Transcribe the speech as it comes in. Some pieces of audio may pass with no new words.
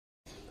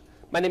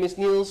My name is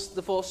Niels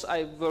de Vos.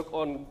 I work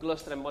on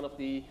Gluster. I'm one of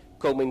the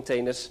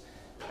co-maintainers.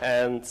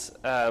 And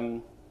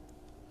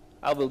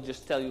I will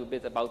just tell you a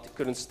bit about the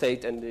current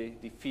state and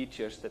the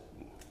features that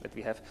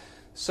we have.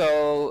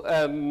 So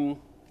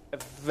a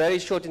very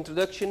short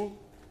introduction.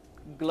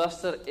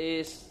 Gluster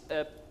is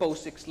a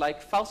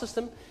POSIX-like file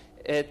system.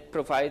 It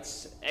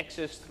provides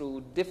access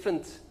through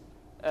different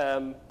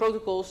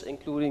protocols,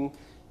 including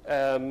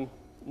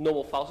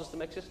normal file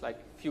system access, like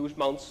fuse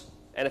mounts,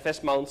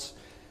 NFS mounts,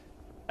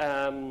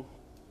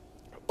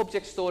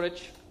 object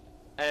storage,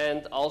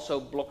 and also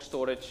block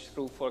storage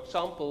through, for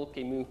example,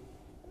 QEMU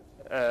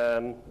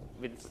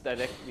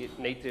with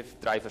native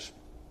drivers.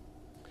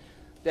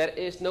 There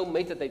is no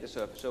metadata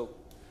server. So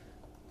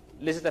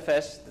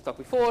LizardFS, the talk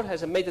before,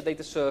 has a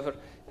metadata server.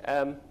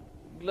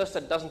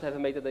 Gluster doesn't have a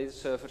metadata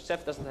server.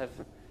 Ceph doesn't have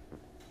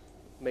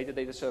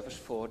metadata servers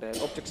for the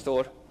object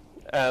store.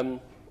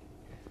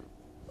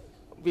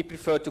 We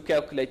prefer to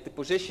calculate the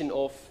position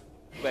of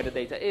where the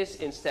data is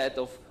instead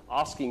of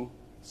asking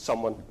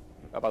someone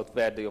about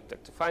where the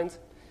object to find.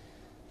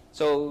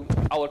 So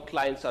our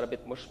clients are a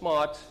bit more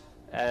smart,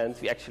 and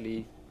we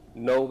actually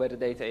know where the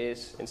data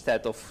is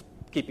instead of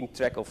keeping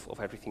track of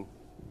everything.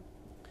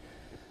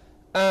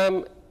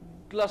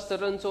 Gluster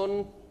runs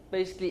on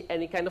basically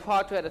any kind of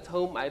hardware at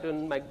home. I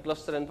run my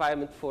Gluster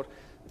environment for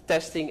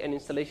testing and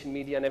installation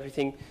media and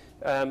everything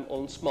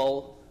on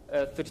small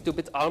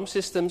 32-bit ARM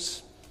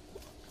systems.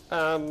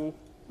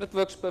 That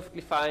works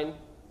perfectly fine.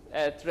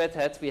 At Red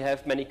Hat, we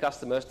have many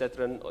customers that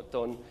run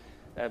on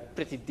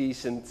pretty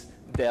decent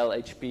Dell,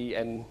 HP,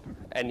 and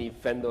any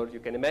vendor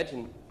you can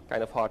imagine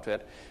kind of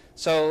hardware.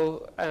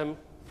 So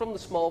from the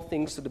small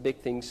things to the big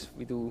things,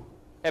 we do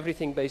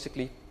everything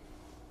basically.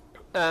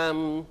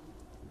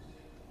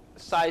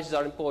 Sizes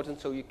are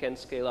important, so you can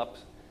scale up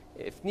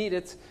if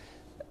needed.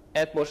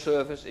 Add more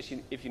servers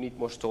if you need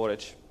more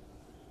storage.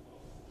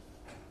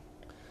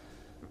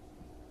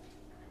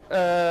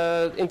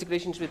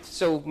 Integrations with,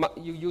 so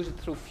you use it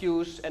through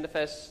Fuse,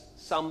 NFS,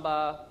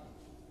 Samba,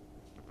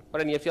 or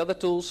any of the other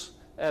tools.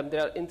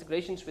 There are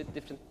integrations with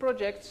different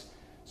projects.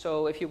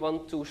 So if you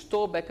want to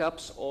store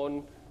backups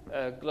on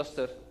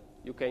Gluster,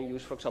 you can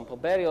use, for example,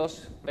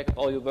 Barrios, back up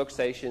all your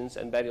workstations,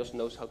 and Barrios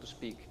knows how to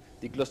speak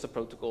the Gluster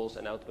protocols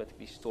and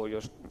automatically store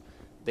your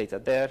data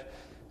there.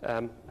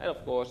 And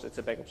of course, it's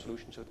a backup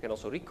solution, so it can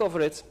also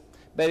recover it.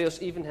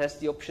 Barrios even has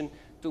the option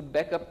to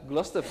backup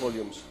Gluster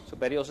volumes. So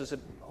Barrios is a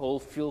whole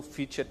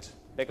full-featured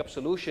backup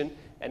solution,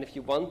 and if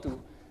you want to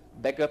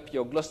backup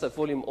your Gluster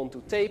volume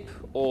onto tape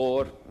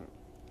or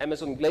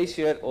Amazon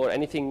Glacier or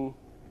anything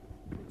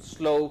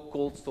slow,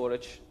 cold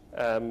storage,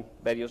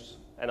 Barrios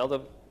and other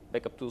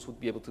backup tools would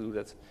be able to do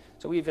that.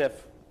 So we even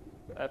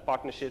have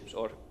partnerships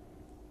or,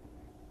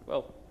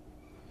 well,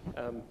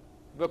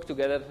 work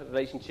together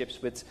relationships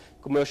with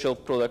commercial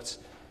products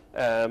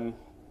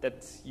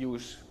that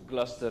use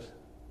Gluster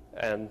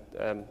and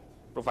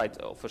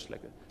provide offers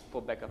like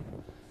for backup.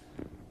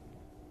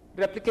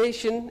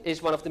 Replication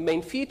is one of the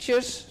main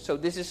features. So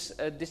this is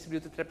a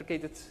distributed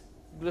replicated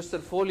Gluster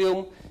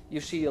volume. You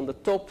see on the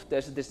top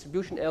there's a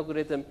distribution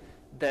algorithm,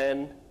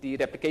 then the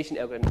replication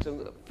algorithm.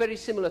 So very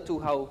similar to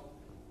how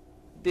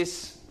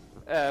this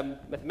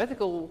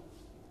mathematical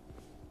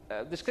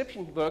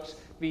description works.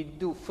 We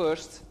do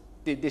first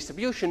the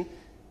distribution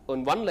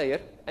on one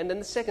layer, and then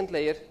the second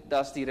layer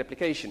does the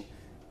replication.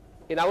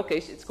 In our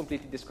case, it's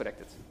completely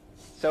disconnected.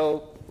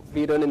 So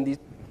we run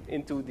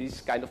into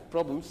these kind of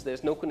problems.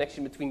 There's no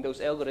connection between those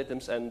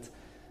algorithms, and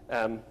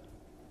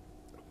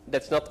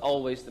that's not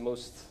always the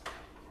most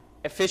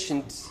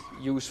efficient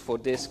use for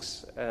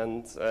disks,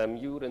 and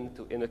you run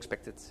into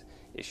unexpected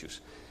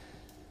issues.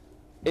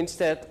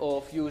 Instead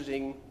of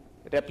using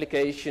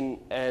replication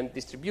and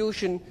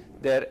distribution,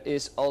 there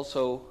is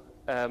also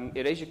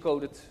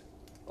erasure-coded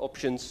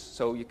options.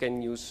 So you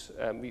can use,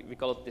 we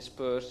call it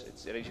disperse,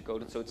 it's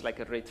erasure-coded, so it's like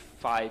a RAID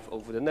 5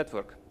 over the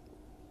network.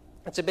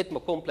 It's a bit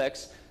more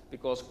complex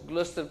because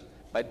Gluster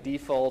by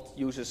default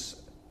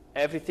uses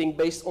everything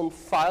based on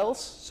files.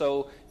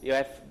 So you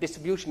have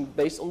distribution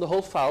based on the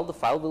whole file. The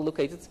file will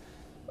locate it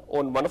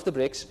on one of the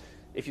bricks.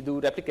 If you do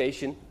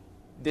replication,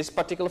 this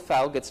particular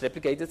file gets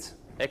replicated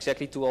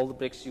exactly to all the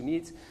bricks you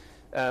need.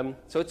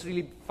 So it's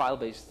really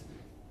file-based.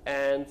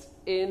 And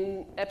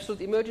in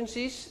absolute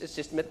emergencies, a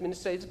system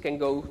administrator can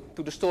go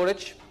to the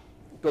storage,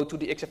 go to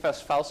the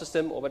XFS file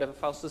system or whatever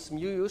file system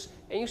you use,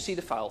 and you see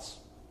the files.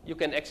 You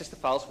can access the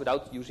files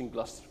without using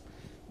Gluster.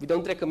 We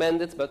don't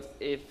recommend it, but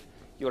if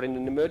you're in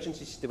an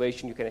emergency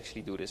situation, you can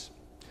actually do this.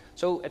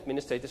 So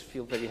administrators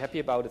feel very happy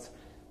about it.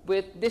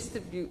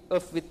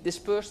 With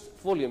dispersed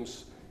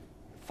volumes,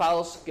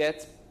 files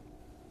get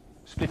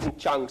split in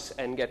chunks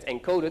and get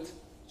encoded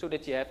so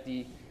that you have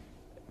the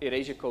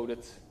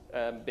erasure-coded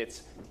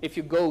bits. If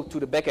you go to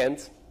the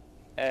backend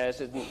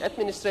as an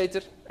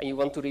administrator and you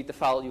want to read the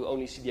file, you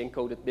only see the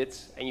encoded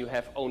bits, and you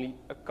have only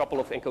a couple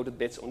of encoded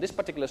bits on this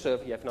particular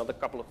server. You have another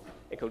couple of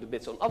encoded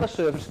bits on other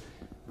servers.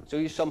 So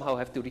you somehow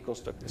have to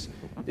reconstruct this.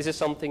 This is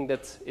something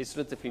that is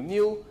relatively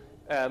new.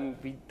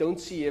 We don't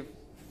see a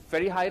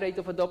very high rate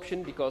of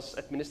adoption because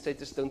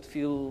administrators don't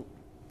feel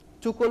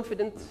too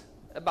confident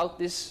about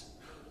this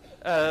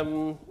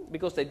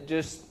because they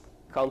just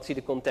can't see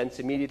the contents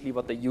immediately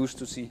what they used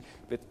to see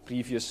with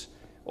previous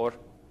or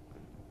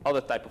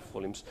other type of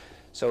volumes.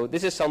 So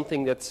this is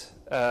something that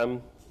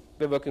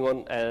we're working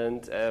on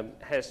and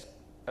has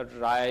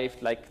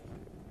arrived like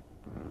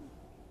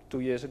 2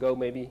 years ago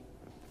maybe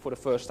for the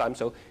first time.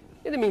 So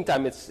in the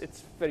meantime,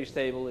 it's very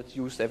stable, it's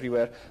used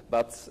everywhere,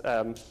 but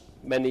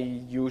many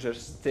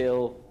users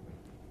still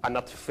are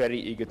not very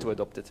eager to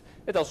adopt it.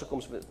 It also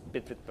comes with a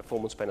bit with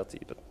performance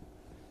penalty, but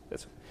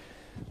that's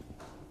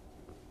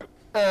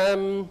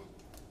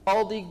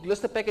all the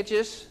Gluster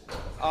packages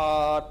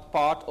are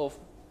part of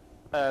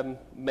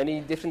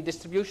many different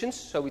distributions.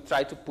 So we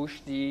try to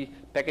push the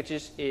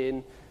packages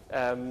in,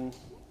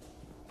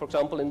 for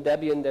example, in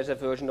Debian there's a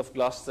version of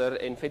Gluster,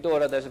 in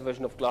Fedora there's a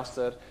version of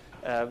Gluster.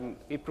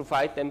 We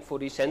provide them for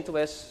the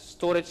CentOS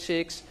storage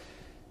SIGs.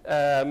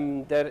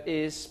 There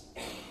is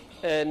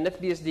a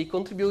NetBSD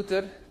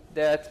contributor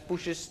that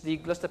pushes the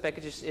Gluster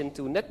packages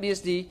into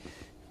NetBSD.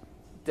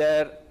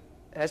 There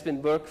has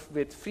been work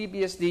with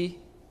FreeBSD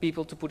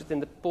people to put it in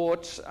the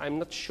ports. I'm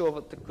not sure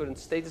what the current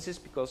status is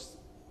because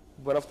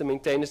one of the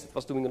maintainers that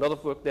was doing a lot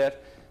of work there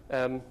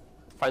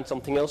find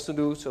something else to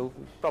do, so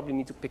we probably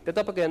need to pick that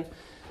up again.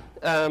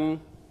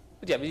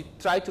 But yeah, we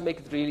try to make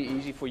it really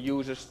easy for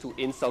users to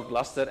install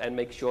Gluster and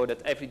make sure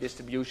that every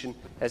distribution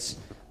has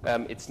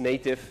its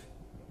native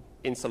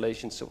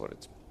installations for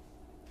it.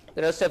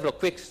 There are several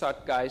quick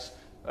start guides,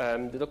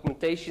 the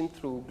documentation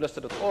through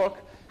gluster.org,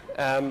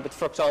 but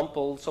for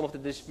example, some of the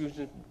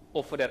distributions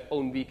offer their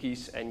own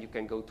wikis and you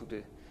can go to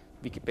the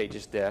wiki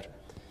pages there.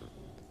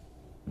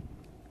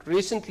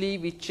 Recently,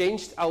 we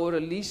changed our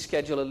release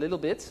schedule a little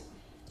bit.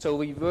 So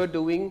we were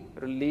doing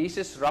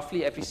releases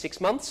roughly every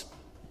 6 months,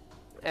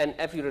 and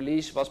every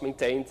release was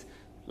maintained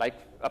like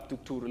up to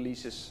 2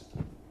 releases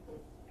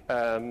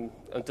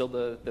until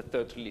the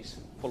third release,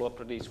 follow-up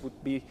release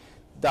would be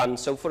done.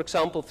 So for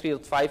example,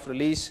 3.5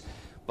 release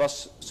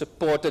was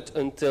supported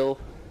until,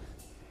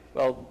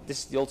 well, this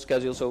is the old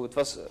schedule, so it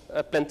was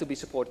planned to be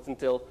supported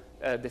until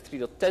the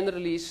 3.10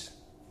 release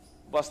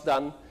was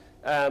done.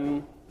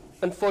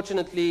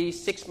 Unfortunately,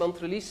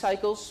 6-month release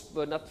cycles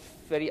were not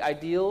very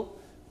ideal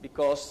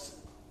because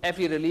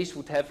every release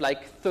would have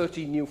like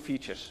 30 new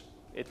features.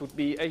 It would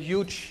be a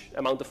huge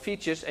amount of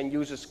features and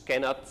users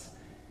cannot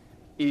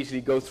easily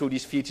go through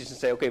these features and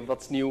say, okay,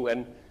 what's new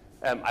and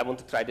I want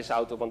to try this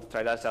out or want to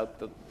try that out.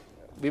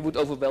 We would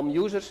overwhelm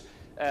users.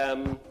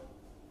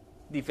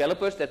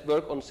 Developers that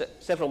work on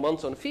several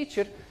months on a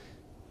feature,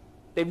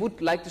 they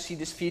would like to see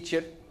this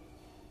feature.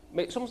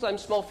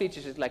 Sometimes small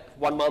features is like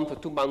 1 month or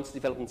 2 months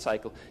development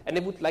cycle, and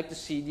they would like to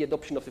see the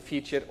adoption of the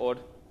feature or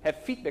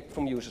have feedback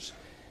from users.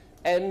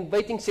 And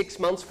waiting 6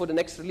 months for the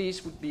next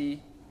release would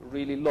be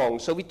really long.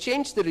 So we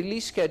changed the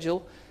release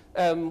schedule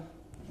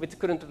with the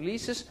current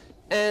releases,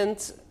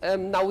 and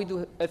now we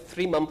do a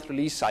 3-month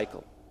release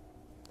cycle.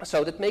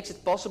 So that makes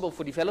it possible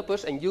for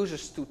developers and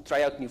users to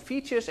try out new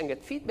features and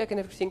get feedback and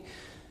everything.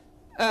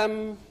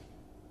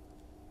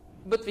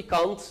 But we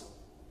can't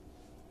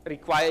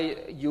require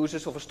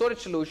users of a storage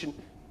solution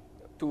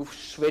to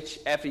switch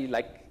every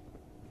like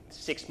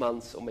 6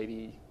 months or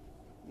maybe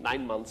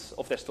 9 months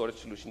of their storage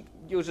solution.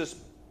 Users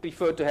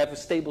prefer to have a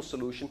stable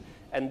solution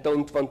and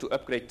don't want to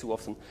upgrade too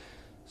often.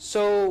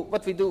 So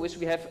what we do is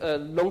we have a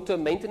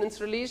long-term maintenance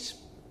release.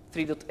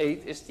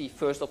 3.8 is the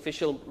first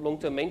official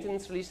long-term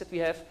maintenance release that we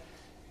have.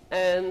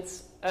 And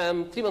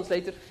 3 months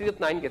later,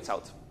 3.9 gets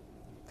out.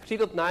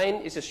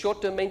 3.9 is a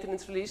short-term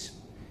maintenance release.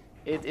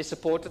 It is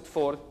supported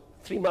for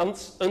 3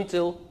 months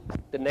until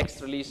the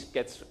next release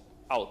gets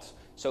out.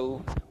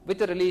 So with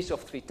the release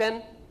of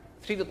 3.10,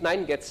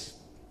 3.9 gets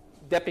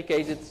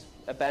deprecated,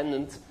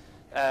 abandoned.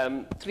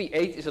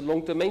 3.8 is a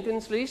long-term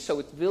maintenance release, so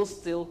it will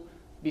still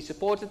be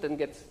supported and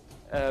get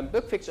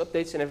bug fix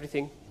updates and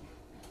everything.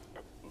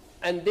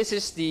 And this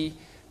is the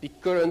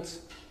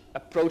current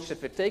approach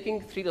that we're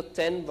taking.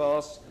 3.10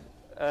 was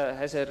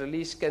has a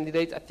release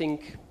candidate, I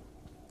think,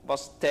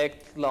 was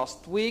tagged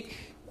last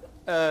week,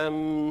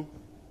 and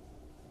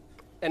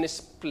is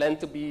planned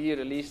to be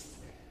released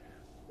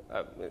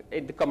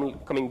in the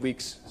coming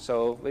weeks.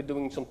 So we're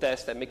doing some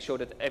tests and make sure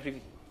that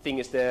everything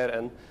is there,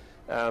 and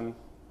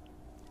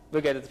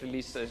we'll get it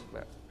released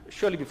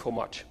surely before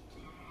March.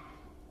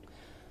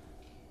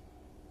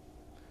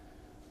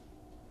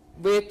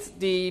 With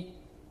the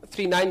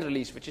 3.9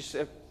 release, which is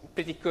a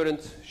pretty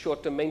current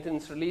short-term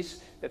maintenance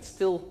release that's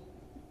still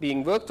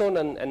being worked on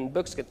and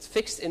bugs get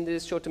fixed in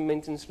this short-term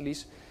maintenance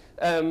release,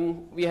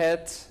 we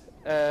had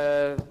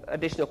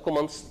additional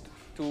commands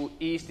to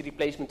ease the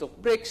replacement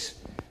of bricks.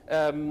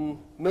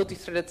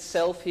 Multi-threaded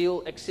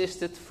self-heal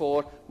existed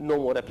for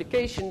normal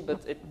replication,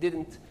 but it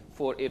didn't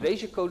for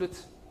erasure-coded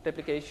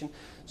replication.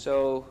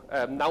 So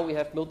now we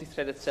have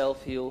multi-threaded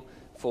self-heal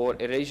for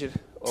erasure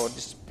or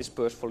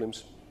dispersed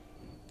volumes.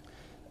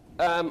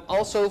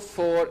 Also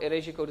for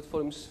erasure-coded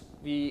volumes,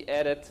 we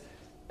added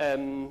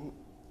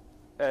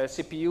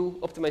CPU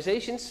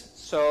optimizations.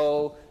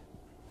 So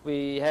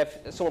we have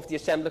some of the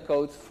assembler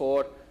code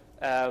for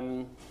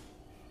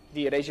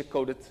the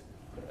erasure-coded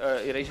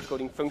erasure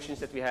coding functions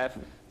that we have,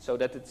 so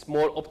that it's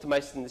more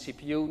optimized in the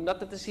CPU. Not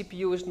that the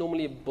CPU is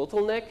normally a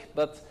bottleneck,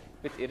 but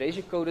with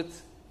erasure coded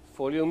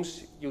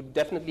volumes, you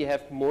definitely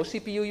have more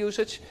CPU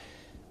usage.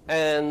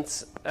 And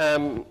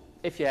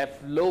if you have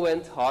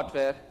low-end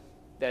hardware,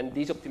 then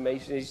these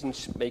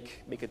optimizations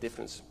make a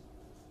difference.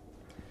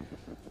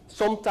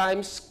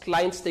 Sometimes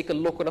clients take a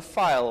look on a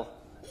file,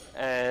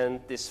 and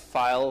this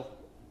file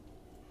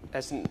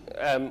has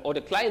or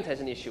the client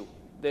has an issue.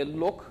 The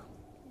lock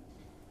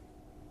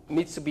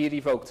needs to be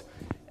revoked,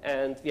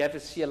 and we have a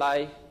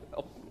CLI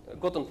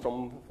gotten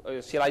from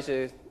CLI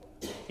is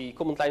the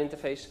command line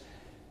interface.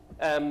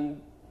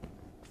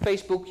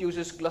 Facebook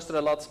uses Gluster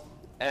a lot,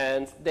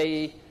 and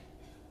they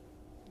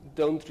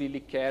don't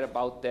really care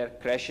about their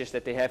crashes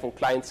that they have on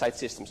client-side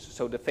systems.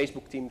 So the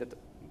Facebook team that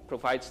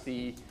provides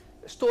the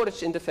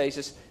storage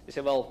interfaces, they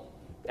say, well,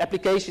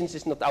 applications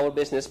is not our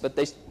business, but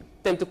they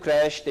tend to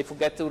crash, they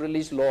forget to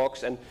release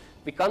logs, and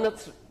we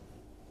cannot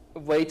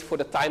wait for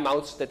the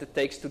timeouts that it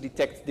takes to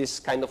detect this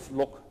kind of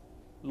log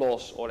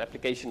loss or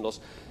application loss.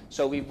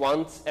 So we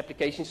want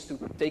applications to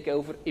take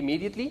over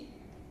immediately.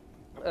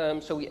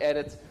 So we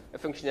added a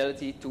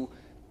functionality to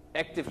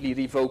actively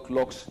revoke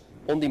logs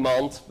on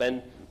demand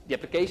when the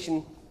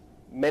application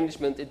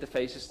management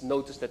interfaces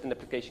notice that an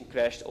application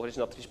crashed or is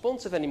not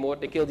responsive anymore.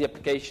 They kill the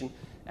application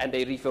and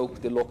they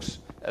revoke the logs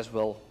as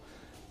well.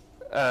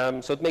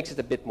 So it makes it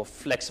a bit more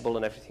flexible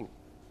and everything.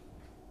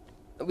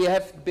 We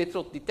have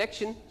bitrot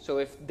detection, so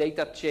if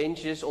data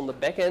changes on the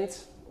back end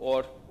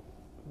or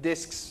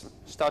disks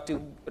start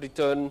to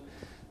return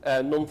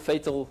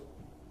non-fatal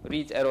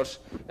read errors,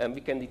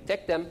 we can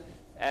detect them,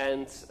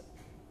 and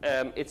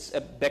it's a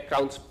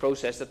background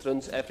process that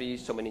runs every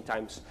so many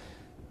times.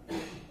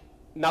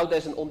 Now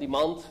there's an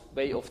on-demand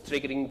way of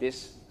triggering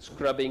this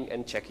scrubbing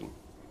and checking.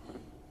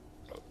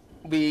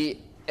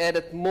 We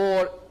added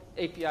more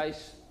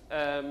APIs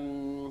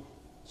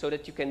so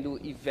that you can do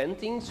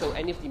eventing. So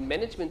any of the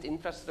management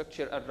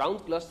infrastructure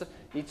around Gluster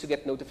needs to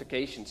get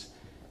notifications.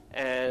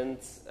 And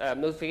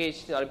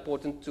notifications are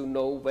important to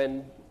know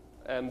when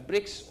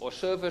bricks or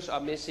servers are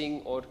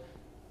missing or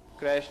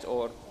crashed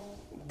or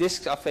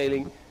disks are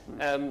failing.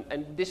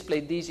 And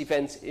display these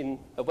events in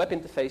a web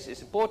interface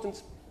is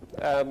important.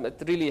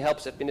 It really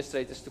helps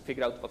administrators to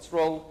figure out what's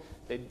wrong.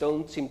 They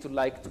don't seem to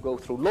like to go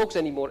through logs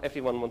anymore.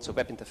 Everyone wants a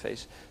web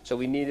interface. So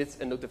we needed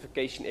a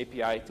notification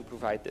API to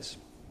provide this.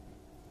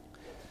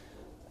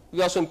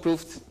 We also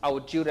improved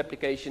our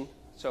geo-replication.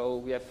 So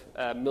we have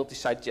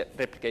multi-site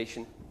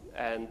replication.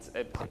 And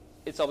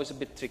it's always a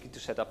bit tricky to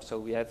set up. So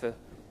we have an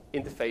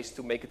interface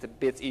to make it a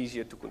bit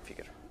easier to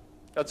configure.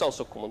 That's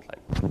also command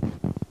line.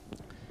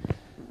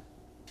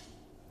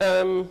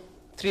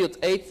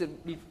 3.8,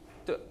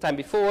 the time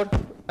before,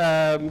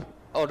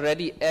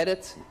 already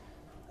added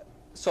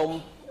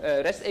some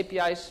REST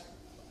APIs.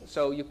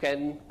 So you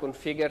can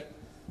configure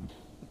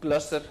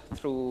Gluster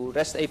through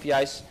REST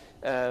APIs.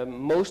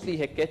 Mostly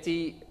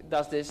Heketi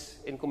does this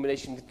in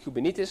combination with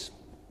Kubernetes.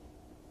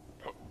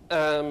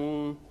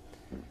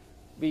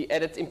 We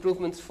added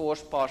improvements for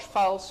sparse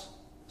files.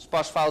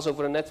 Sparse files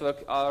over a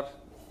network are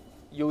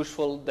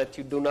useful that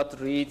you do not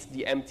read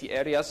the empty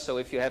areas. So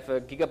if you have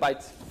a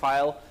gigabyte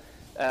file,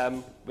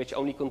 which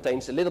only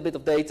contains a little bit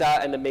of data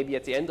and then maybe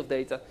at the end of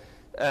data,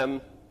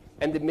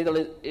 and the middle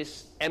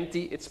is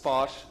empty, it's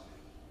sparse.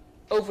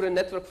 Over a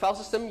network file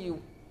system,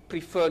 you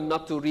prefer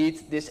not to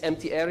read this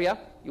empty area.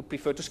 You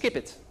prefer to skip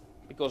it,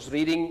 because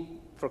reading,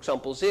 for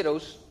example,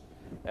 zeros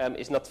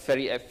is not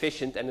very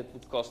efficient, and it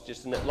would cost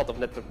just a lot of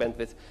network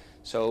bandwidth.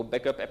 So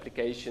backup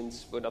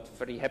applications were not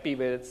very happy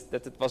with it,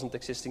 that it wasn't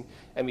existing,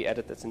 and we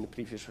added that in the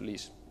previous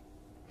release.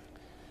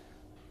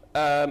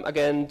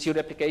 Again,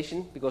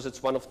 geo-replication, because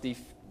it's one of the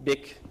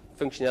big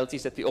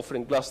functionalities that we offer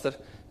in Gluster.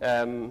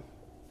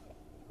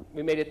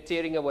 We made it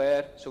tiering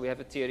aware, so we have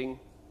a tiering.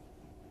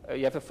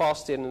 You have a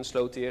fast tier and a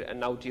slow tier, and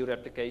now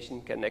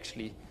geo-replication can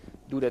actually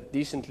do that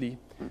decently.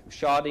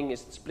 Sharding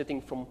is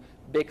splitting from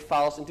big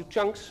files into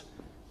chunks.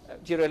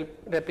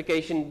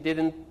 Geo-replication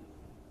didn't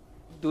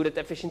do that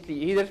efficiently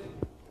either.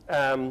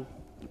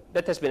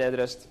 That has been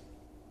addressed.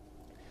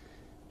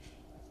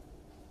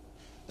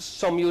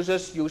 Some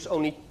users use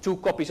only 2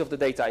 copies of the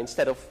data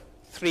instead of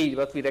 3,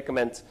 what we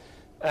recommend.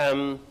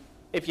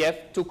 If you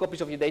have 2 copies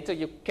of your data,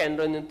 you can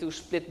run into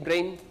split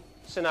brain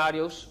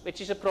scenarios,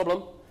 which is a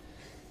problem.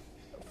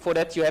 For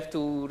that, you have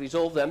to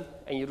resolve them,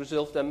 and you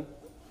resolve them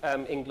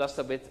in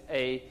Gluster with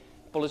a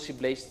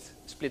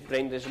policy-based split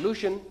brain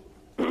resolution.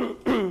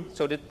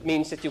 So that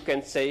means that you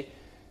can say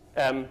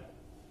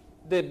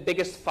the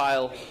biggest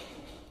file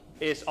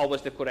is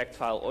always the correct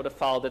file, or the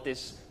file that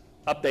is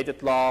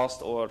updated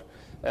last, or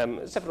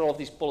several of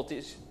these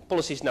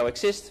policies now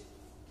exist.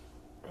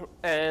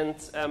 And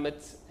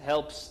it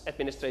helps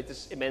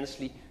administrators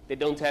immensely. They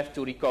don't have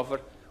to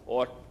recover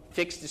or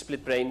fix the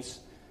split brains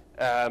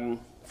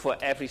for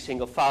every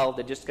single file.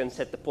 They just can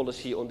set the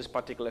policy on this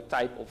particular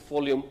type of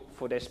volume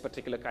for this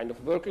particular kind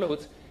of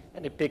workload,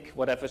 and they pick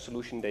whatever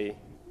solution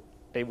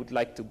they would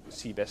like to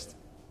see best.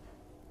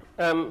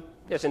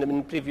 Yes, in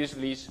the previous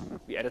release,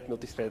 we added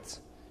multi-thread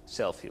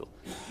self-heal.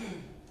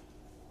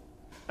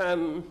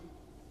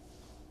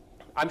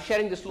 I'm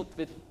sharing the slot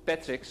with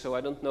Patrick, so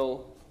I don't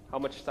know how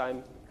much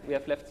time we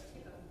have left.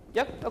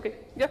 Yeah, okay,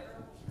 yeah,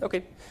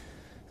 okay.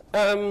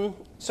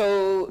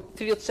 So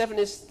 3.7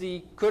 is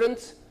the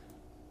current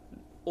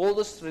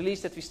oldest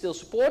release that we still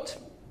support.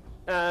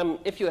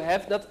 If you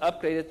have not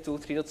upgraded to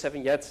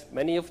 3.7 yet,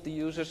 many of the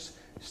users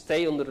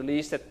stay on the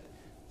release that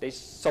they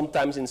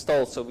sometimes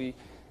install. So we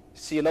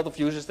see a lot of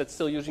users that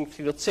still using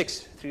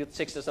 3.6.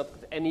 3.6 does not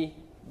get any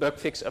bug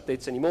fix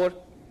updates anymore.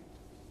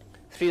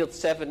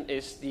 3.7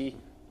 is the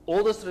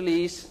oldest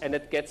release, and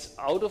it gets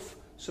out of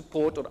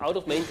support or out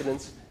of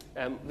maintenance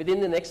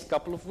within the next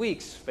couple of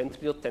weeks when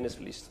 3.10 is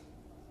released.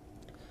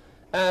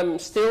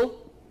 Still,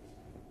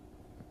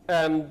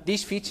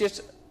 these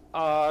features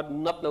are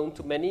not known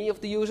to many of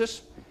the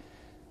users.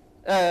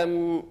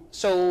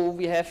 So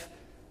we have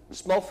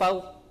small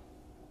file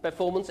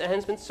performance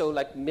enhancements, so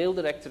like mail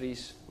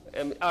directories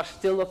are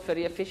still not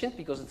very efficient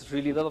because it's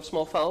really a lot of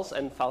small files,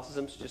 and file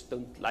systems just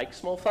don't like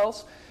small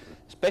files.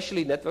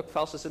 Especially network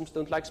file systems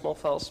don't like small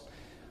files.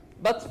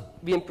 But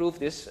we improved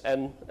this,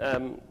 and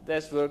there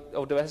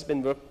has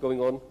been work going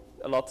on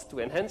a lot to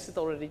enhance it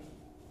already.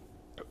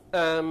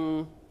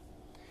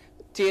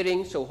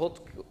 Tiering, so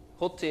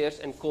hot tiers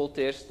and cold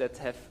tiers that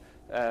have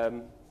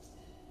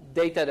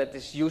data that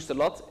is used a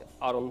lot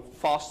are on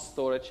fast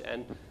storage,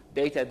 and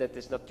data that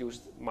is not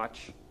used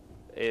much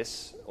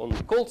is on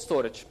cold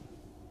storage.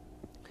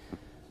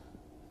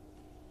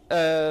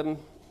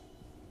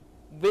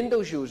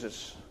 Windows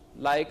users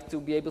like to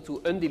be able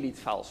to undelete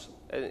files.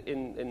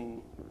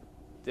 In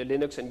the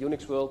Linux and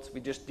Unix world, we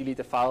just delete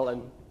a file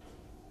and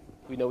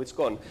we know it's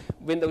gone.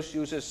 Windows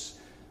users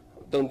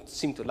don't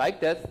seem to like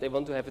that. They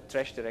want to have a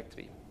trash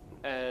directory.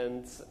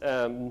 And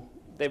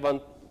they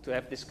want to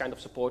have this kind of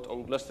support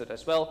on Gluster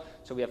as well.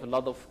 So we have a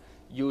lot of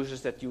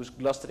users that use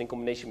Gluster in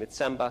combination with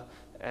Samba,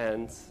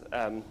 and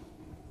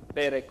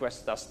they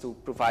requested us to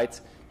provide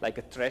like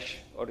a trash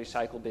or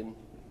recycle bin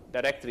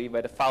directory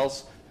where the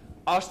files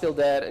are still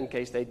there in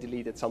case they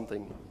deleted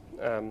something.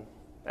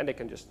 And they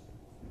can just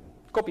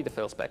copy the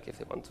files back if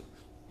they want to.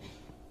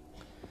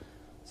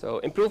 So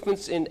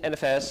improvements in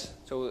NFS,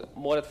 so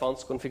more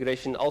advanced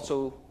configuration,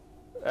 also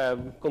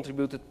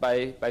contributed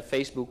by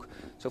Facebook.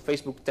 So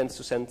Facebook tends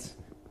to send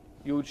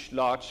huge,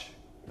 large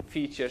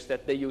features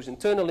that they use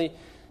internally.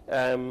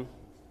 And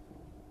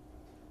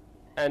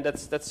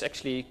that's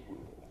actually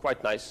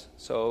quite nice.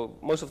 So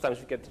most of the times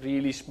we get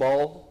really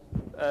small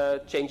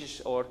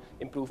changes or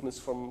improvements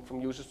from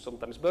users,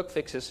 sometimes bug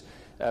fixes,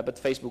 but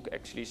Facebook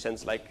actually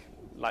sends like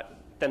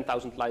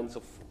 10,000 lines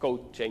of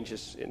code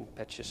changes in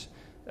patches.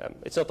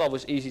 It's not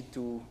always easy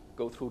to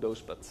go through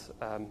those, but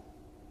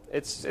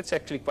it's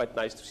actually quite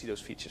nice to see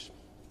those features.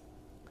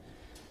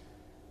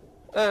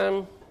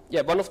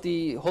 Yeah, one of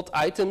the hot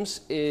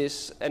items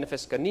is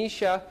NFS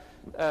Ganesha.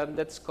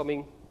 That's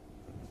coming.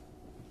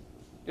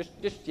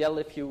 Just yell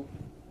if you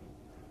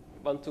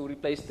want to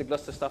replace the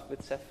Gluster stuff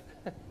with Ceph.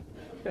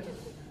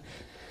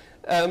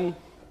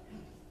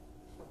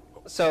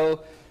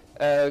 So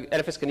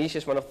NFS Ganesha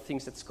is one of the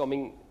things that's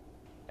coming,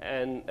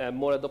 and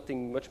more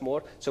adopting much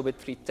more. So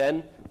with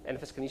 3.10,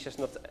 NFS Ganesha is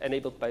not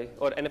enabled by,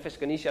 or NFS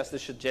Ganesha is the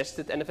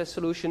suggested NFS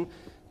solution.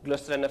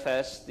 Gluster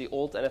NFS, the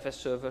old NFS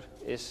server,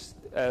 is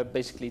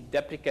basically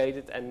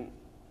deprecated and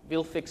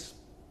will fix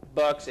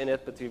bugs in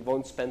it, but we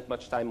won't spend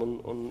much time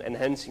on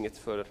enhancing it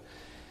further.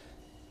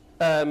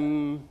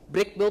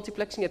 Brick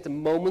multiplexing at the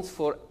moment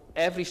for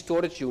every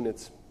storage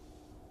unit.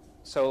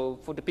 So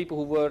for the people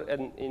who were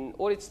in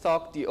Orit's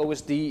talk, the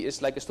OSD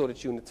is like a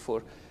storage unit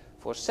for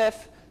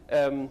Ceph.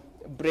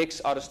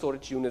 Bricks are a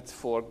storage unit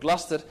for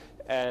Gluster,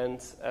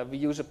 and we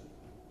use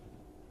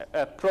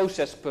a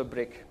process per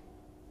brick,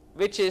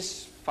 which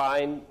is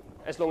fine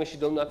as long as you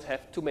do not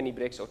have too many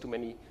bricks or too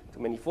many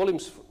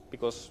volumes,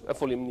 because a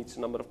volume needs a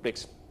number of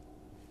bricks.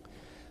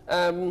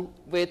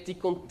 With the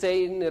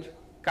container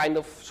kind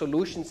of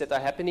solutions that are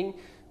happening,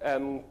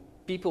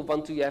 people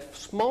want to have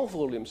small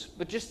volumes,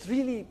 but just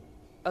really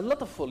a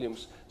lot of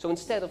volumes. So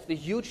instead of the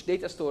huge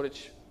data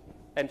storage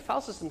and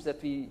file systems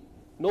that we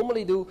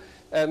normally do,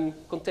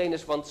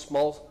 containers want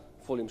small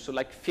volumes, so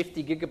like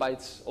 50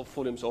 gigabytes of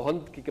volumes or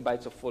 100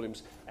 gigabytes of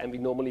volumes, and we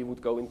normally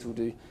would go into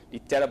the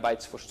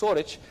terabytes for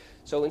storage.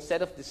 So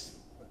instead of this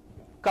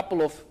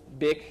couple of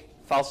big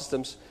file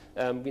systems,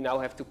 we now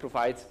have to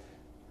provide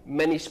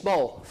many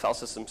small file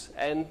systems.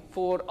 And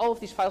for all of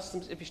these file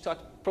systems, if you start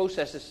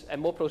processes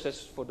and more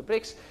processes for the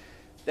bricks,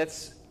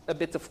 that's a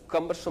bit of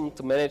cumbersome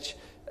to manage.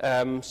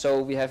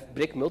 So we have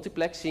brick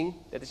multiplexing,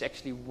 that is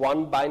actually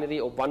one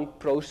binary or one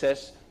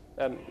process,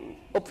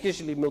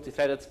 obviously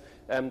multi-threaded,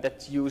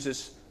 that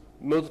uses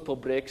multiple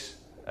bricks,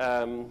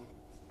 and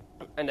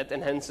that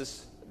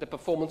enhances the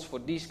performance for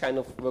these kind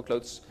of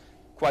workloads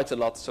quite a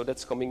lot. So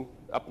that's coming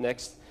up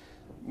next.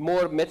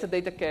 More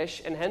metadata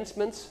cache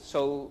enhancements,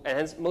 so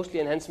mostly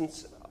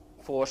enhancements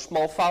for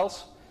small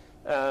files.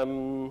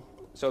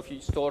 So if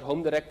you store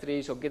home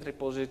directories or Git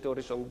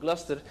repositories on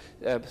Gluster,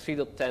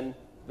 3.10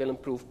 will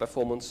improve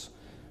performance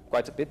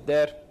quite a bit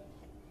there.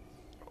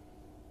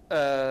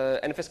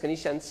 NFS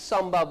Ganesha and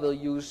Samba will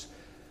use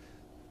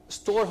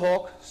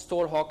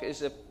StoreHawk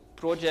is a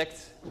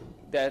project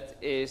that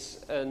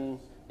is an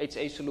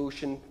HA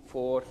solution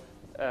for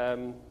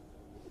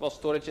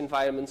storage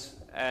environments,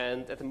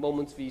 and at the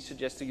moment we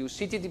suggest to use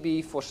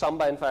CTDB for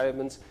Samba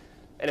environments,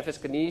 NFS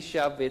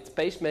Kinesia with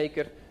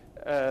Pacemaker,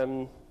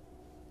 and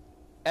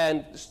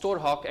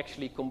StoreHawk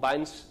actually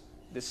combines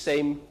the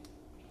same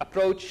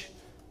approach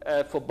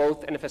for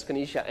both NFS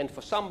Kinesia and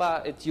for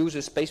Samba. It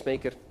uses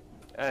Pacemaker,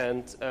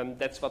 and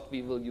that's what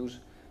we will use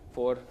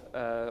for,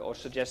 or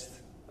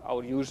suggest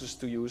our users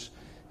to use.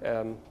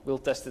 We'll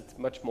test it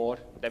much more.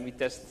 Then we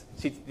test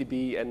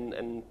CTDB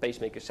and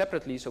Pacemaker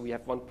separately, so we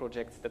have one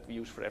project that we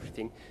use for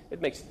everything.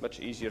 It makes it much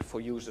easier for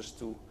users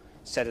to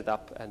set it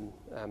up, and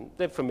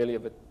they're familiar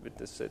with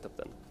the setup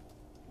then.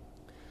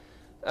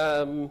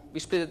 We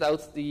split it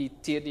out, the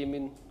tier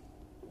daemon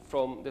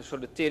from the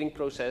tiering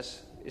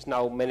process is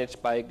now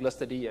managed by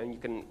Gluster, and you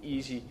can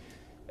easily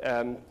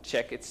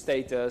check its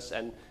status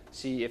and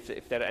see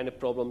if there are any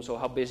problems or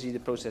how busy the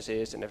process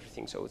is and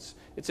everything. So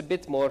it's a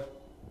bit more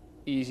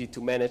easy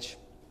to manage,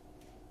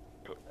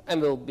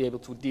 and we'll be able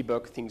to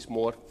debug things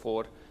more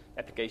for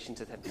applications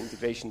that have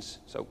integrations,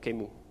 so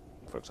KEMU,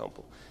 for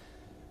example.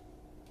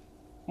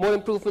 More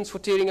improvements for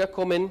tiering are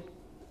coming.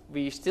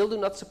 We still do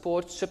not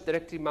support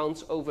subdirectory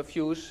mounts over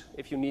Fuse.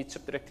 If you need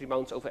subdirectory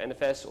mounts over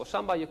NFS or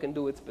Samba, you can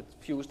do it, but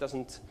Fuse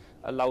doesn't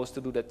allow us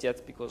to do that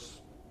yet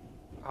because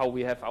how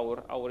we have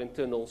our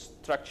internal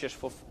structures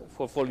for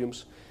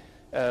volumes.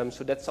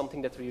 So that's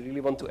something that we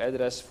really want to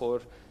address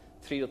for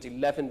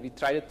 3.11. We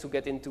tried to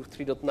get into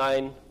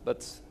 3.9,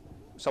 but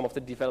some of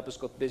the developers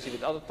got busy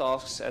with other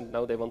tasks, and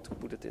now they want to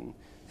put it in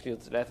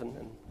 3.11,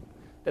 and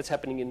that's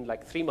happening in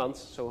like 3 months,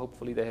 so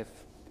hopefully they have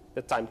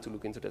the time to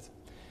look into that.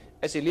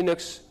 SE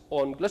Linux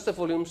on Gluster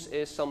volumes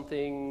is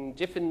something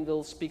Jiffin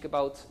will speak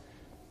about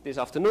this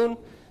afternoon.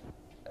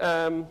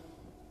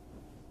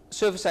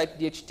 Server-side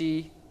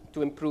DHT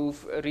to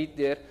improve read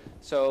there.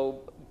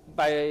 So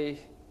by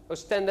a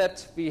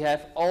standard, we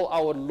have all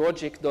our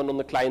logic done on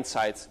the client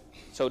side.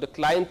 So the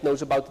client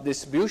knows about the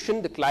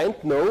distribution. The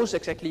client knows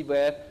exactly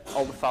where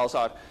all the files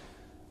are.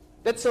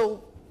 That's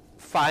all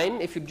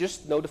fine if you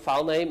just know the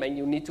file name and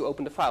you need to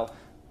open the file.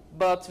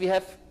 But we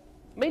have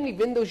mainly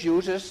Windows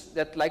users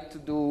that like to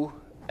do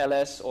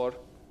ls or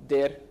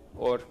dir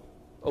or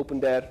open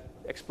their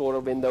Explorer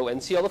window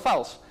and see all the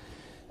files.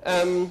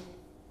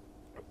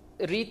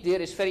 Read dir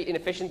is very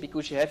inefficient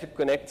because you have to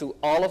connect to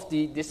all of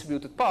the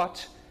distributed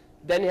parts.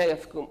 Then you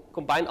have to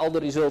combine all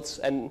the results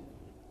and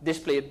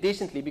display it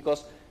decently,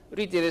 because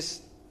read dir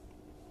is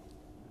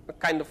a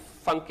kind of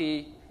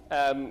funky.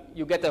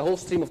 You get a whole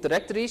stream of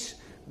directories,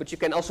 but you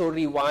can also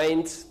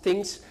rewind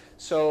things.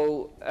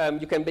 So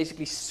you can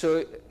basically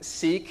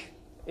seek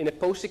in a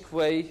POSIX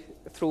way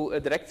through a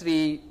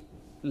directory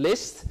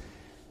list.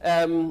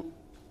 And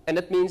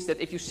that means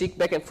that if you seek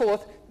back and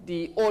forth,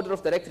 the order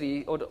of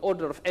directory or the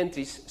order of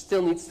entries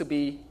still needs to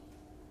be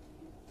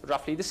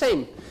roughly the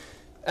same,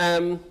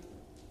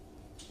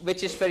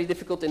 which is very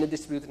difficult in a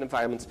distributed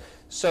environment.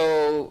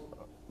 So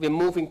we're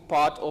moving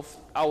part of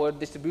our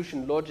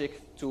distribution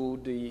logic to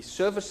the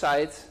server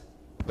side,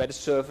 where the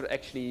server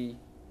actually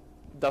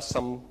does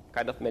some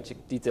kind of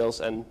magic details,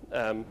 and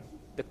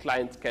the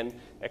client can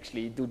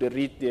actually do the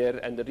read there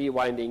and the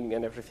rewinding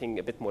and everything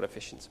a bit more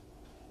efficient.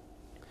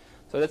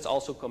 So that's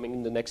also coming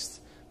in the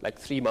next like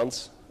 3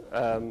 months.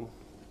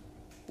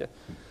 Yeah.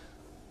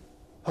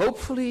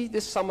 Hopefully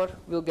this summer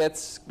we'll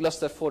get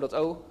Gluster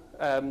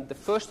 4.0. The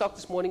first talk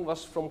this morning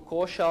was from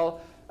Kaushal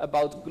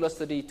about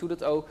Gluster D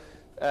 2.0.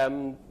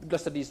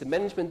 Gluster D is the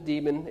management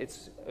daemon.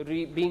 It's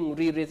being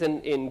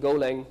rewritten in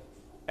Golang,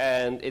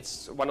 and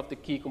it's one of the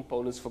key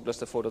components for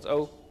Gluster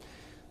 4.0.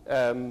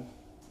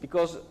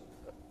 Because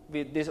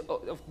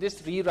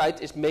this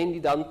rewrite is mainly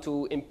done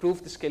to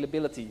improve the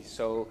scalability,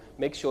 so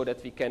make sure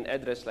that we can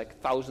address like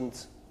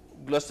 1,000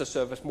 Gluster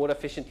servers more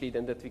efficiently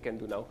than that we can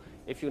do now.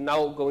 If you're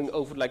now going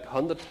over like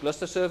 100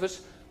 Gluster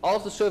servers, all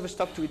of the servers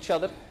talk to each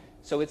other,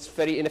 so it's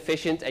very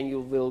inefficient, and you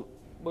will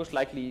most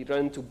likely run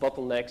into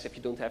bottlenecks if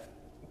you don't have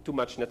too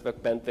much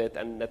network bandwidth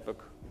and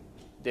network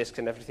disks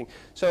and everything.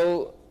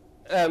 So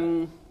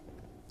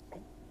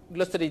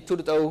Gluster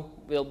 2.0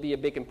 will be a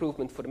big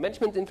improvement for the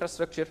management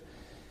infrastructure.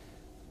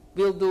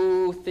 We'll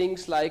do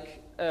things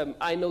like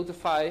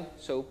iNotify,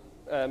 so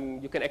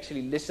you can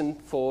actually listen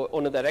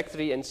on a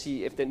directory and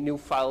see if the new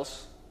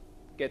files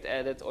get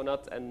added or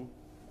not, and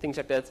things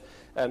like that.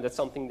 That's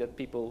something that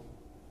people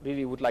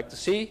really would like to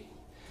see.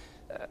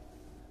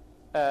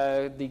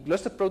 The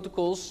Gluster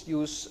protocols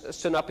use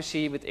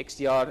SunRPC with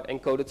XDR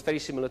encoded, very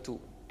similar to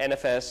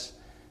NFS,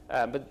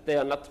 but they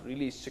are not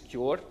really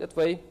secure that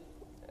way.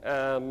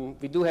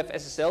 We do have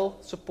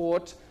SSL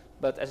support,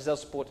 but SSL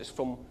support is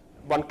from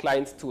one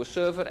client to a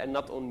server and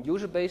not on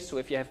user base. So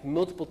if you have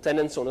multiple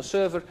tenants on a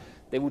server,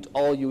 they would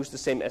all use the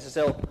same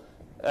SSL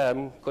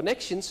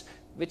connections,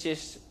 which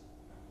is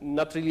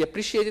not really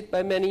appreciated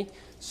by many.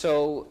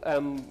 So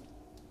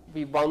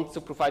we want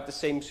to provide the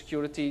same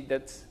security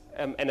that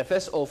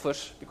NFS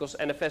offers, because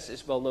NFS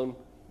is well known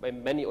by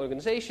many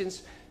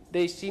organizations.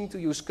 They seem to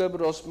use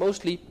Kerberos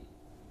mostly,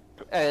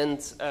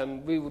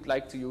 And we would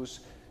like to use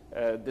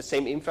the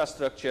same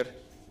infrastructure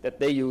that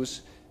they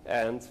use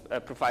and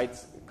provide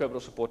kernel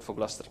support for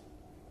Gluster.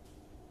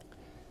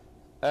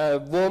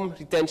 Warm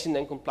retention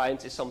and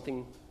compliance is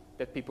something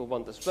that people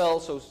want as well,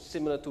 so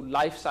similar to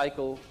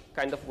lifecycle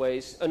kind of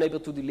ways, unable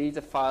to delete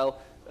a file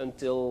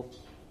until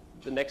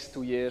the next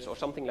 2 years or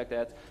something like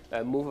that,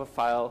 move a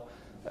file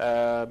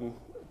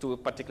to a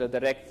particular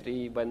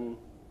directory when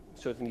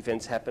certain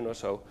events happen or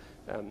so.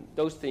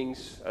 Those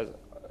things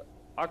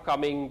are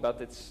coming,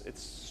 but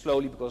it's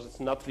slowly because it's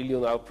not really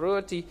on our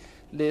priority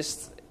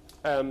list.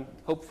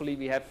 Hopefully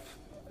we have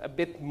a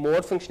bit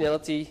more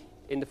functionality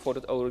in the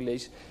 4.0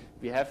 release.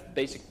 We have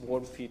basic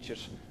warm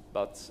features,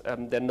 but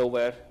they're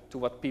nowhere to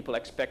what people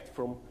expect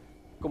from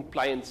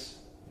compliance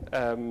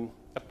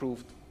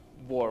approved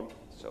warm.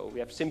 So we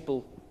have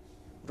simple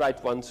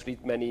write once,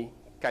 read many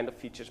kind of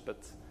features, but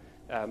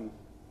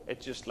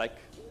it's just like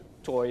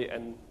toy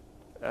and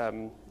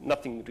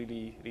nothing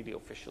really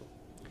official.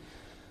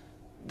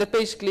 That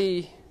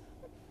basically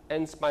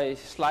ends my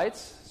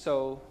slides.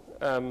 So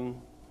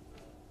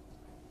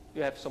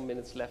you have some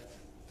minutes left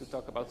to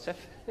talk about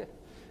Ceph.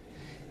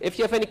 If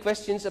you have any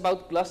questions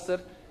about Gluster,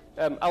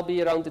 I'll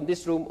be around in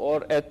this room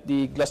or at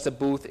the Gluster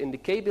booth in the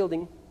K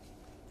building.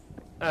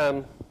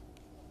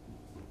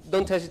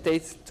 Don't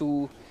hesitate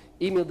to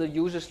email the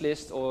users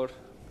list or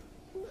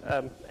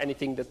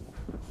anything that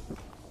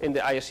in the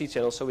IRC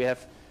channel. So we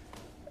have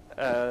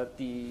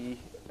the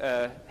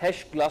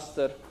hash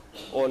Gluster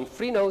on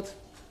Freenode.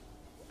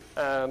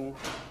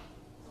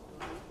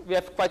 We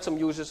have quite some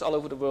users all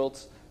over the world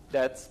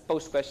that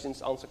post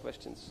questions, answer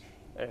questions,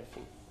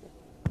 everything.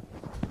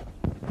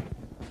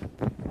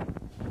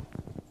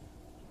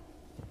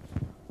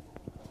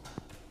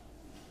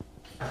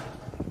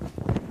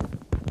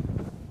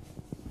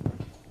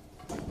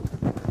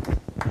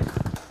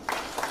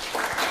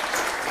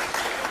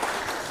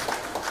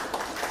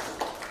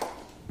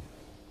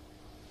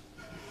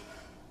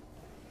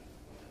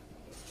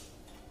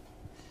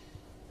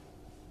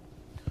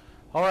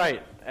 All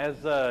right, as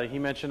he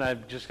mentioned,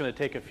 I'm just going to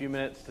take a few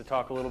minutes to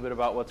talk a little bit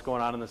about what's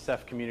going on in the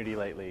Ceph community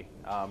lately.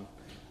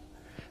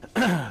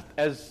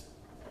 As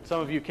some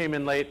of you came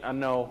in late, I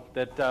know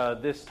that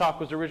this talk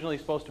was originally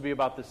supposed to be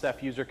about the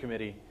Ceph user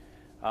committee,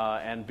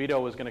 and Vito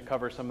was going to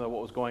cover some of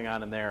what was going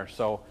on in there.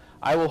 So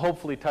I will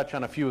hopefully touch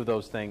on a few of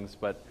those things.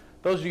 But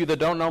those of you that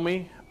don't know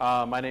me,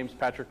 my name's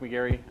Patrick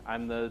McGarry.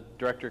 I'm the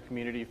Director of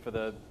Community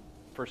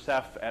for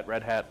Ceph at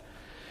Red Hat.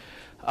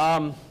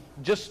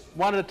 Just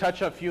wanted to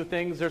touch on a few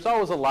things. There's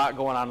always a lot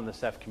going on in the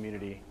Ceph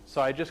community. So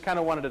I just kind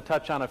of wanted to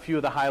touch on a few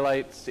of the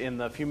highlights in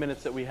the few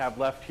minutes that we have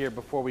left here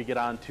before we get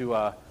on to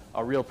a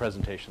real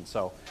presentation.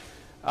 So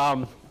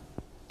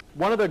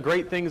one of the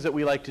great things that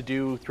we like to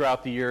do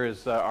throughout the year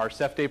is our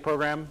Ceph Day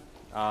program.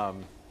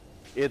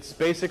 It's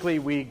basically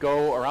we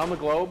go around the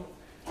globe,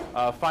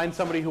 find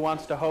somebody who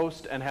wants to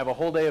host, and have a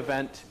whole day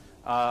event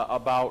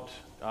about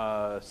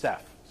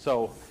Ceph.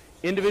 So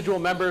individual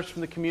members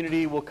from the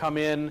community will come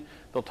in,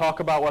 they'll talk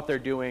about what they're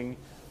doing,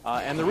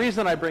 and the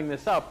reason I bring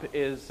this up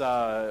is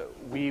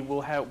we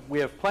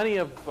have plenty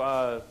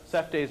of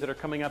Ceph days that are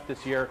coming up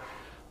this year.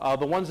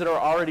 The ones that are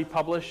already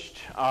published,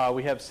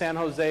 we have San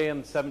Jose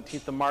on the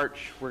 17th of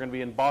March. We're going to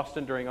be in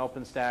Boston during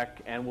OpenStack,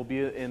 and we'll be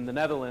in the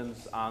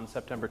Netherlands on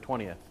September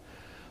 20th.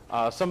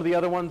 Some of the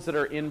other ones that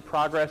are in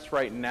progress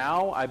right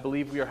now, I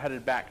believe we are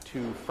headed back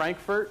to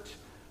Frankfurt.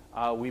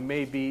 We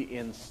may be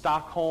in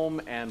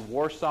Stockholm and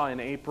Warsaw in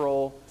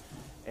April,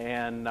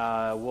 and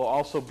we'll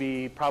also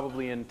be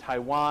probably in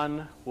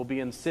Taiwan. We'll be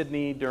in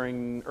Sydney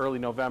during early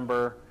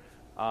November,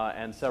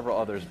 and several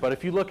others. But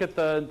if you look at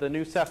the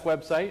new Ceph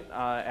website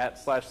at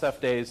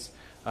 /Ceph Days,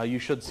 you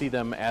should see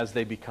them as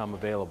they become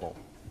available.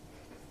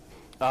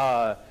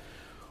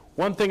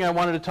 One thing I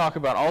wanted to talk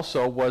about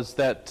also was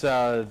that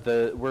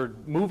we're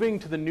moving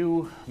to the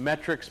new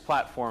metrics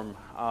platform.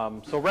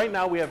 So right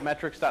now we have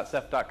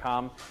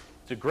metrics.ceph.com.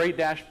 It's a great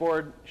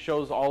dashboard,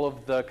 shows all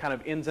of the kind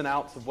of ins and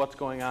outs of what's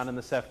going on in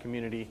the Ceph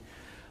community.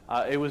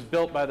 It was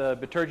built by the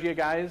Bitergia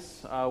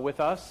guys with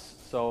us.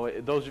 So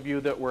those of you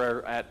that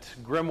were at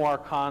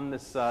GrimoireCon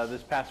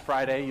this past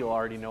Friday, you'll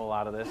already know a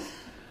lot of this.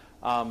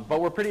 But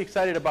we're pretty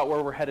excited about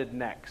where we're headed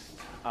next.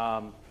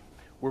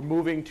 We're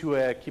moving to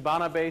a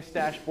Kibana-based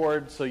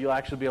dashboard, so you'll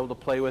actually be able to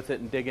play with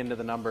it and dig into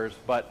the numbers.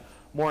 But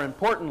more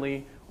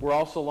importantly, we're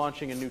also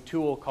launching a new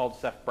tool called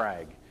Ceph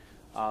Brag.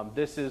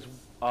 This is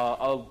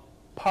a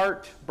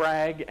part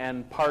brag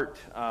and part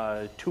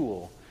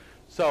tool.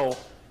 So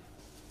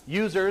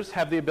users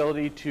have the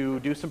ability to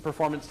do some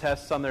performance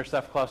tests on their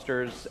Ceph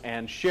clusters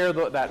and share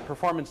that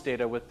performance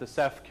data with the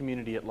Ceph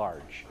community at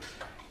large.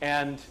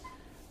 And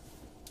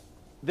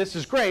this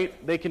is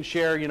great. They can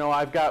share,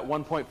 I've got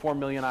 1.4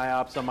 million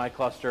IOPS on my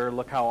cluster.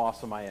 Look how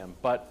awesome I am.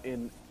 But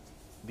in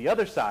the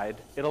other side,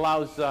 it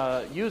allows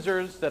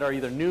users that are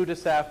either new to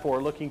Ceph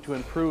or looking to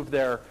improve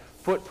their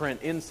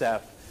footprint in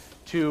Ceph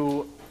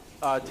to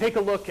take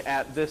a look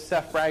at this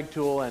Ceph Brag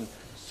tool and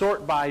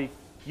sort by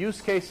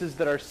use cases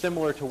that are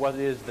similar to what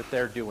it is that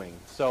they're doing.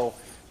 So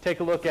take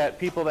a look at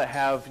people that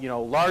have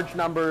large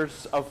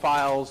numbers of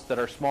files that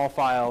are small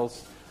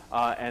files,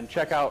 and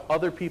check out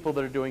other people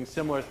that are doing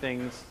similar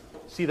things,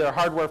 see their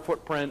hardware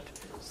footprint,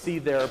 see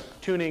their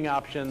tuning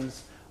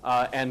options,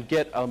 and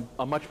get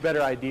a much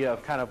better idea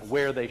of kind of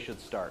where they should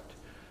start.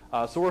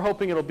 So we're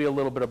hoping it'll be a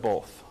little bit of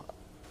both.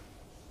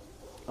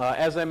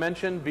 As I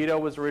mentioned, Vito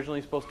was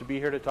originally supposed to be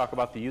here to talk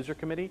about the user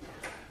committee.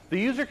 The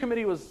user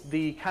committee was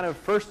the kind of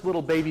first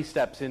little baby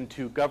steps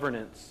into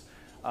governance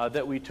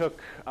that we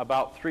took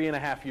about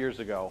 3.5 years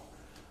ago.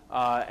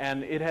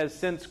 And it has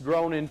since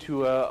grown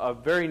into a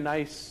very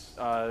nice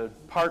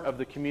part of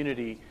the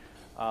community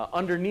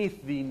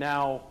underneath the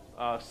now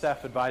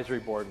Ceph Advisory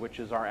Board, which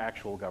is our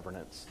actual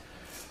governance.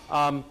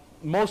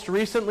 Most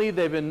recently,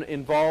 they've been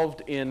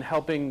involved in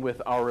helping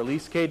with our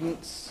release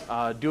cadence,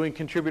 doing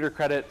contributor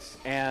credits,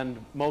 and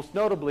most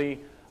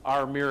notably,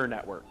 our mirror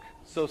network.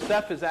 So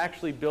Ceph is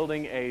actually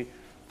building a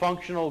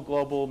functional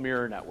global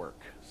mirror network.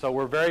 So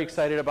we're very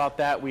excited about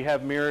that. We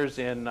have mirrors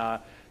in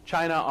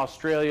China,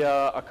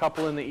 Australia, a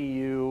couple in the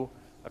EU,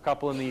 a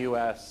couple in the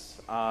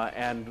US,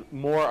 and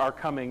more are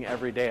coming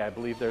every day. I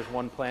believe there's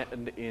one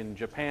planned in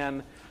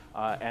Japan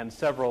and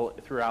several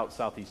throughout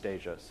Southeast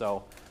Asia.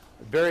 So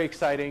very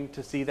exciting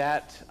to see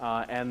that.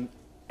 And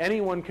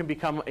anyone can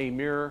become a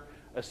mirror,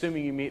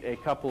 assuming you meet a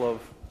couple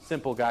of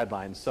simple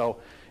guidelines. So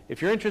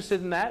if you're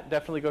interested in that,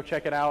 definitely go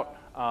check it out.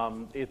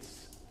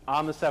 It's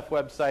on the Ceph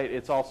website.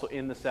 It's also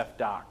in the Ceph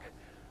doc.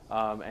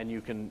 And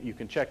you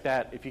can check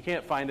that. If you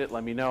can't find it,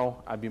 let me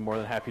know. I'd be more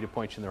than happy to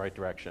point you in the right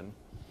direction.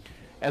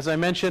 As I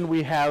mentioned,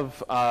 we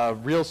have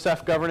real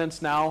Ceph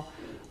governance now.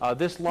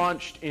 This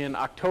launched in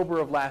October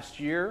of last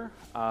year.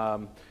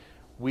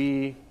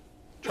 We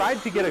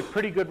tried to get a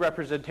pretty good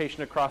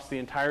representation across the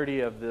entirety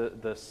of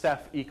the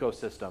Ceph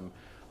ecosystem.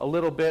 A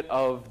little bit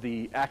of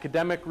the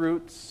academic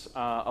roots,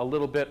 a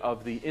little bit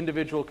of the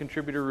individual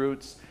contributor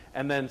roots,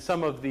 and then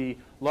some of the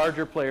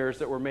larger players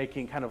that were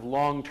making kind of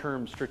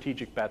long-term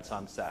strategic bets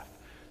on Ceph.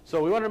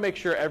 So we wanted to make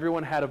sure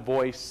everyone had a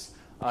voice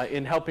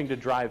in helping to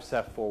drive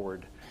Ceph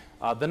forward.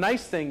 The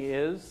nice thing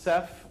is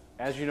Ceph,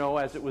 as you know,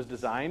 as it was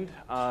designed,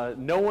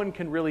 no one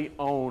can really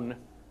own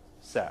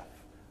Ceph.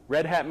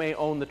 Red Hat may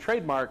own the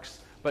trademarks,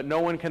 but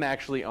no one can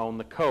actually own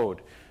the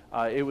code.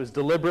 It was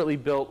deliberately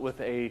built with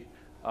a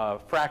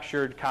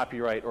fractured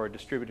copyright or a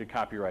distributed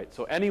copyright.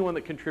 So anyone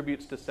that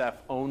contributes to Ceph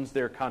owns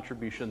their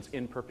contributions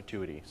in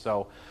perpetuity.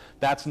 So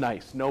that's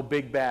nice. No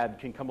big bad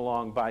can come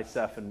along by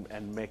Ceph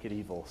and make it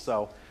evil.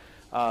 So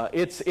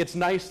it's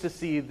nice to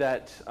see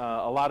that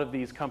a lot of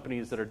these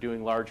companies that are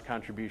doing large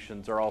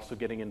contributions are also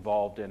getting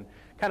involved in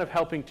kind of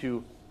helping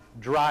to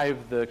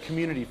drive the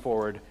community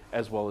forward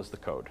as well as the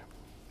code.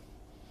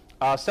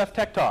 Ceph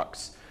Tech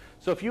Talks.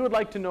 So if you would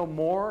like to know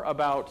more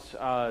about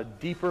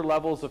deeper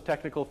levels of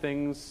technical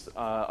things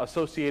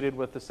associated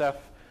with the Ceph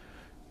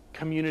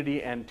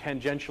community and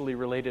tangentially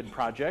related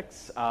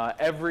projects,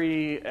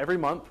 every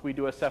month we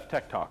do a Ceph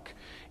Tech Talk.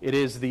 It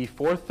is the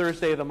fourth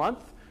Thursday of the month.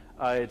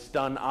 It's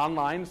done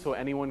online so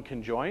anyone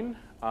can join.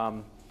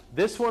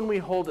 This one we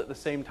hold at the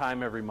same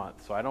time every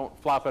month, so I don't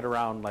flop it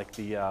around like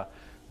the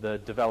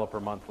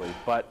developer monthly.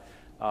 But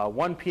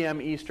 1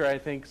 p.m. Eastern, I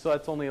think, so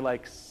it's only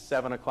like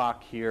 7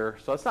 o'clock here,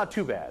 so it's not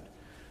too bad.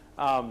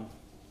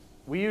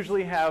 We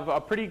usually have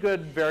a pretty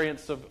good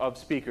variance of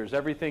speakers,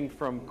 everything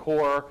from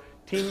core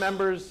team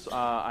members.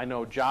 I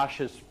know Josh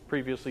has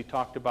previously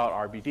talked about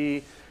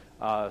RBD.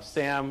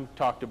 Sam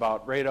talked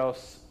about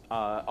Rados,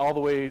 all the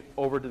way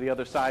over to the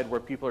other side where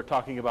people are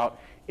talking about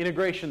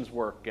integrations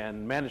work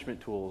and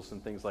management tools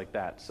and things like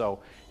that. So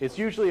it's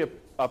usually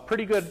a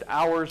pretty good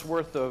hour's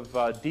worth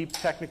of deep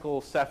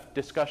technical Ceph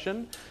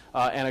discussion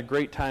and a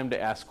great time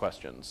to ask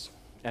questions.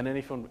 And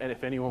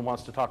if anyone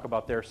wants to talk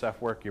about their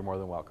Ceph work, you're more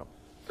than welcome.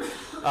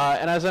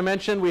 And as I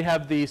mentioned, we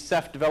have the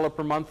Ceph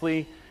Developer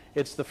Monthly.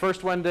 It's the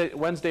first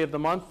Wednesday of the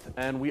month,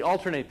 and we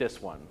alternate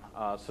this one.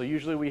 So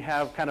usually we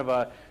have kind of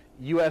a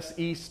US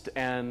East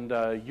and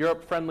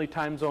Europe-friendly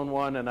time zone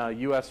one, and a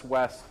US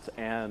West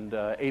and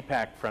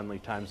APAC-friendly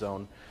time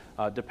zone,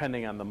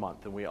 depending on the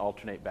month, and we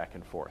alternate back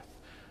and forth.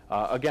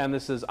 Again,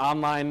 this is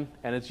online,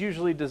 and it's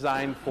usually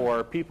designed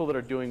for people that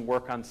are doing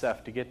work on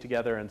Ceph to get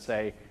together and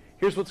say,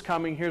 here's what's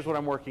coming, here's what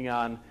I'm working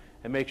on,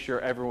 and make sure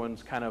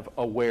everyone's kind of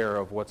aware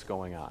of what's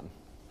going on.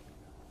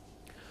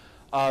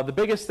 The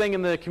biggest thing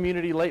in the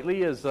community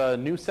lately is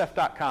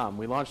newceph.com.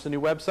 We launched a new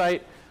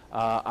website.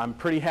 I'm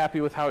pretty happy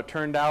with how it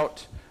turned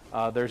out.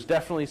 There's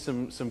definitely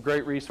some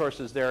great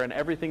resources there, and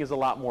everything is a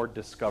lot more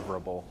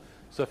discoverable.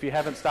 So if you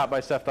haven't stopped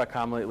by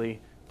ceph.com lately,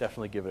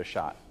 definitely give it a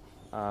shot.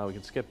 We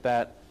can skip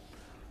that.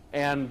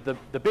 And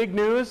the big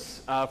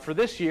news for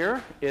this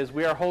year is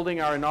we are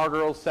holding our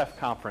inaugural Ceph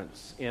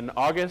conference in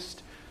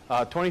August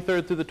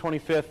 23rd through the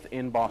 25th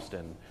in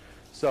Boston.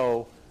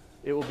 So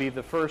it will be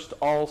the first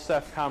all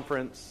Ceph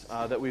conference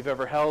that we've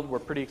ever held. We're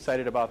pretty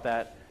excited about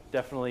that.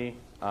 Definitely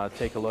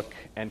take a look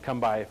and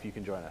come by if you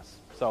can join us.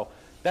 So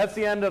that's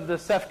the end of the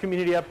Ceph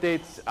community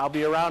updates. I'll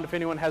be around if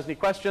anyone has any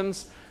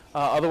questions.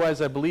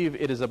 Otherwise, I believe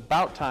it is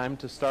about time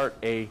to start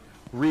a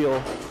real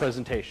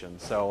presentation.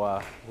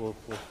 So we'll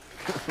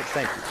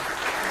thank you.